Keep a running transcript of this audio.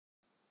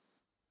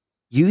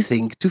You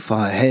think too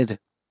far ahead,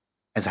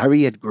 as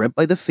Harry had gripped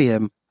by the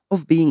fear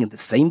of being in the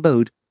same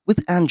boat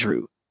with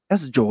Andrew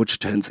as George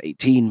turns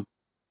 18.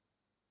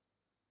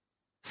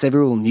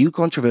 Several new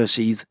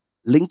controversies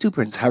linked to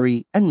Prince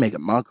Harry and Meghan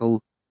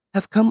Markle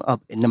have come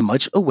up in the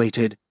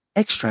much-awaited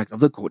extract of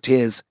the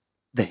Courtiers,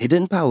 The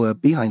Hidden Power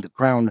Behind the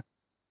Crown,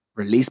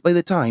 released by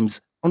The Times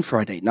on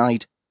Friday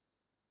night.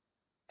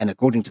 And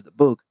according to the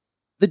book,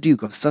 the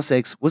Duke of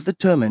Sussex was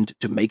determined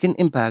to make an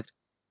impact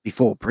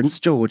before Prince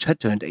George had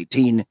turned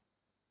 18,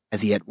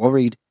 as he had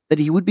worried that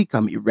he would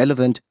become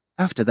irrelevant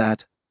after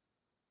that.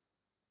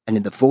 And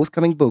in the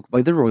forthcoming book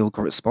by the royal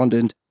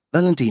correspondent,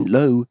 Valentine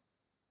Low,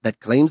 that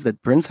claims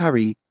that Prince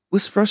Harry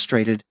was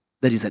frustrated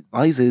that his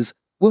advisors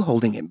were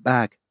holding him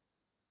back,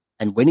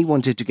 and when he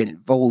wanted to get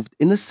involved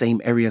in the same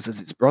areas as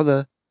his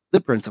brother,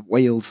 the Prince of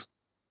Wales.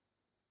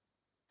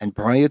 And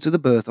prior to the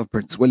birth of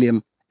Prince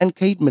William and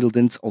Kate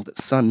Middleton's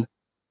oldest son,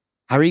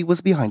 Harry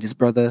was behind his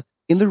brother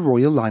in the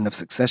royal line of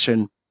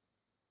succession.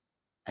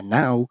 And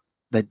now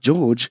that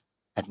George,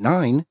 at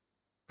 9,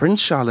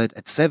 Prince Charlotte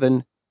at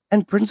 7,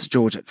 and Prince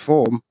George at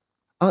 4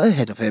 are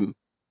ahead of him,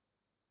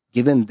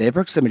 given their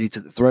proximity to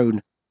the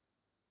throne.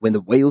 When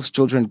the Wales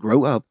children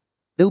grow up,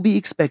 they'll be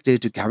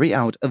expected to carry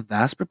out a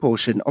vast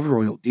proportion of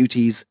royal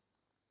duties.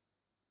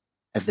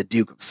 As the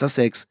Duke of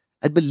Sussex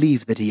had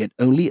believed that he had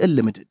only a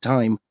limited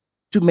time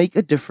to make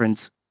a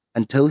difference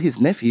until his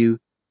nephew,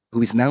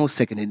 who is now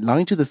second in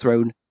line to the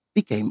throne,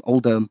 became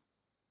older.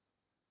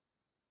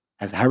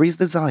 As Harry's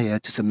desire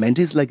to cement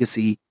his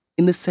legacy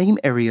in the same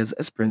areas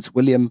as Prince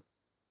William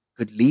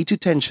could lead to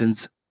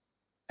tensions,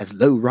 as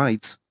Low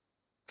writes,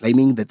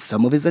 claiming that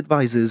some of his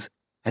advisors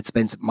had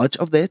spent much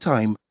of their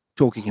time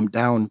talking him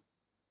down,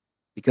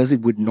 because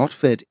it would not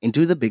fit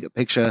into the bigger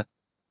picture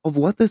of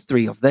what the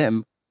three of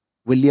them,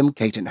 William,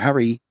 Kate and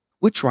Harry,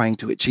 were trying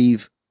to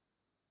achieve.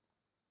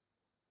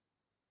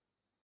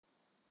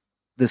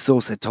 The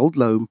source had told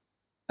Low,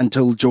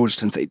 until George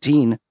turns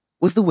 18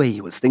 was the way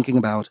he was thinking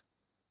about.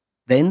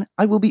 Then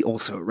I will be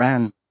also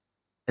around,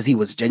 as he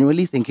was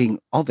genuinely thinking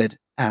of it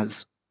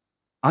as,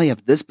 I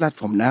have this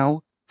platform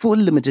now for a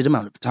limited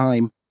amount of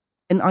time,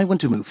 and I want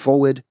to move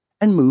forward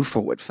and move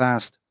forward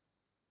fast.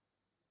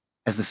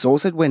 As the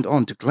source had went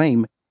on to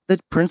claim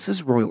that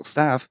Prince's royal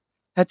staff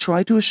had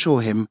tried to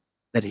assure him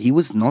that he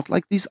was not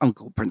like his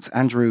uncle Prince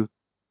Andrew,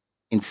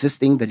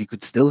 insisting that he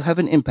could still have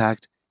an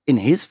impact in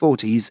his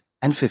 40s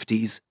and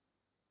 50s,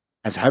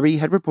 as Harry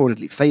had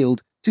reportedly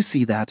failed to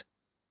see that.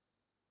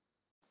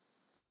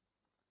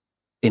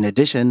 In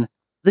addition,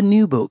 the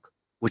new book,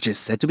 which is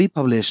set to be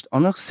published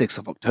on the 6th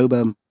of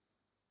October,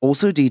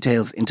 also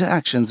details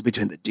interactions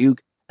between the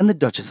Duke and the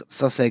Duchess of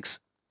Sussex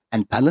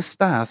and palace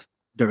staff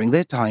during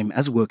their time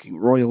as working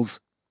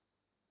royals.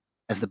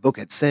 As the book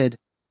had said,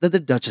 that the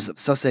Duchess of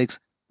Sussex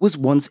was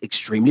once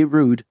extremely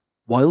rude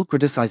while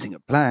criticizing a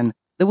plan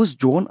that was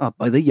drawn up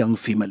by the young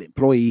female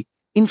employee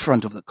in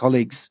front of the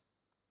colleagues,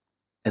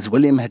 as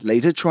William had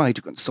later tried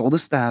to console the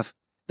staff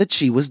that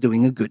she was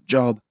doing a good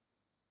job.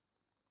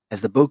 As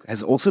the book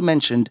has also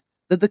mentioned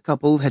that the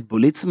couple had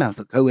bullied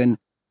Samantha Cohen,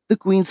 the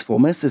Queen's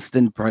former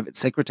assistant private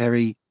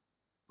secretary,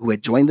 who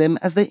had joined them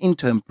as their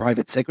interim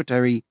private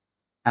secretary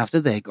after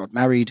they got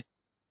married.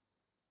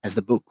 As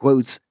the book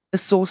quotes a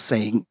source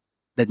saying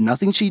that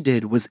nothing she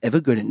did was ever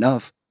good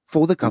enough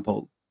for the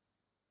couple.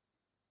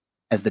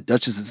 As the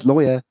Duchess's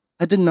lawyer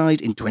had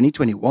denied in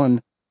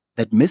 2021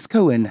 that Miss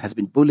Cohen has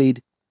been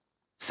bullied,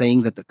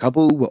 saying that the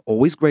couple were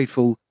always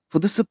grateful for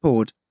the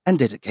support and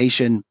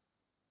dedication,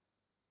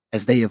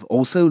 as they have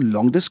also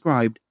long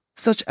described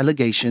such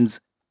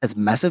allegations as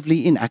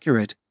massively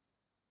inaccurate,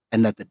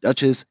 and that the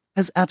Duchess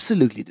has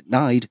absolutely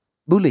denied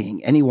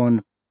bullying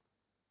anyone.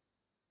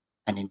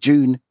 And in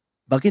June,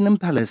 Buckingham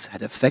Palace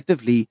had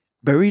effectively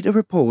buried a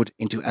report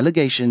into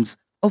allegations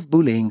of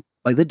bullying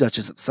by the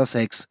Duchess of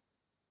Sussex,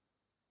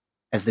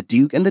 as the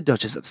Duke and the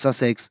Duchess of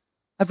Sussex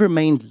have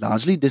remained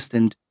largely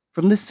distant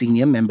from the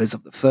senior members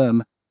of the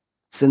firm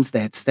since they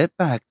had stepped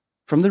back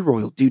from the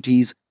royal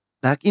duties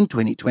back in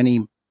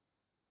 2020.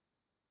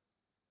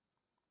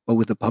 But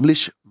with the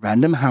published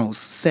Random House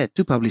set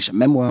to publish a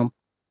memoir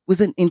with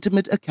an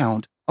intimate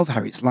account of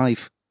Harry's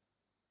life,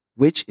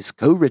 which is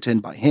co-written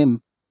by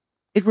him,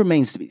 it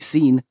remains to be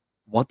seen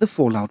what the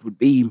fallout would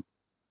be,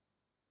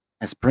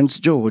 as Prince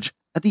George,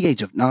 at the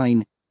age of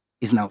 9,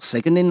 is now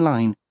second in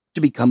line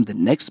to become the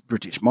next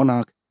British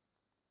monarch,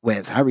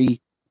 whereas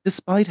Harry,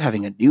 despite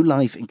having a new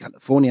life in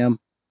California,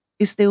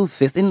 is still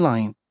 5th in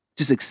line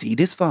to succeed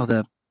his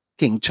father,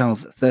 King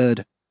Charles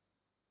III.